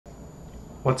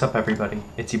What's up, everybody?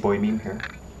 It's your boy Meme here.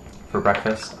 For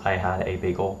breakfast, I had a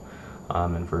bagel,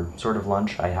 and for sort of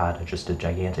lunch, I had just a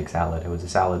gigantic salad. It was a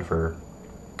salad for,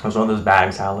 it was one of those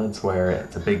bag salads where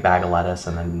it's a big bag of lettuce,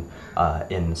 and then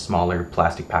in smaller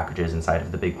plastic packages inside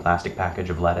of the big plastic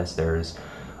package of lettuce, there's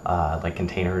like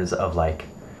containers of like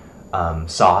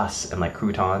sauce and like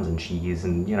croutons and cheese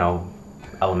and, you know,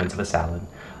 elements of a salad.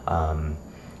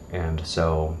 And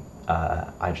so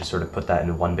I just sort of put that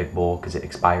into one big bowl because it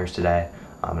expires today.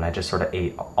 And I just sort of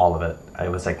ate all of it. I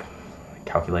was like,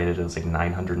 calculated it was like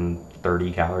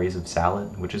 930 calories of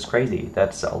salad, which is crazy.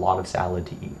 That's a lot of salad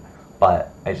to eat.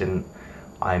 But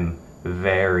I'm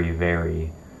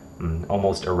very,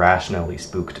 almost irrationally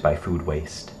spooked by food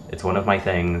waste. It's one of my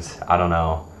things, I don't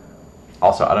know.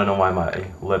 Also, I don't know why my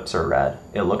lips are red.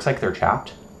 It looks like they're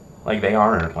chapped. Like they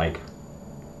aren't, like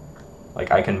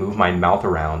I can move my mouth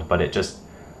around, but it just,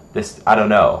 I don't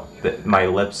know, that my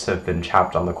lips have been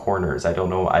chapped on the corners. I don't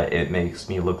know, it makes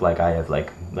me look like I have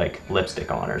like lipstick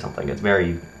on or something. It's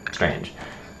very strange,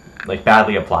 like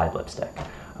badly applied lipstick.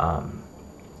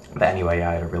 But anyway,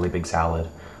 I had a really big salad,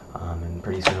 and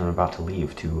pretty soon I'm about to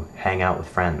leave to hang out with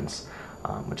friends,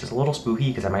 which is a little spooky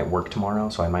because I might work tomorrow,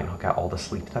 so I might not get all the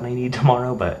sleep that I need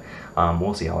tomorrow, but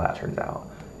we'll see how that turns out.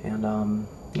 And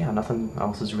yeah, nothing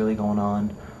else is really going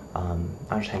on. I'm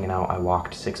just hanging out. I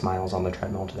walked 6 miles on the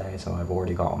treadmill today, so I've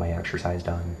already got all my exercise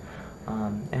done.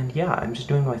 And yeah, I'm just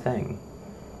doing my thing.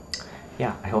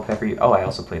 Yeah, I hope oh, I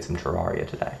also played some Terraria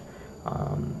today.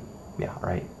 Yeah,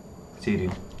 alright. See you,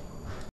 dude.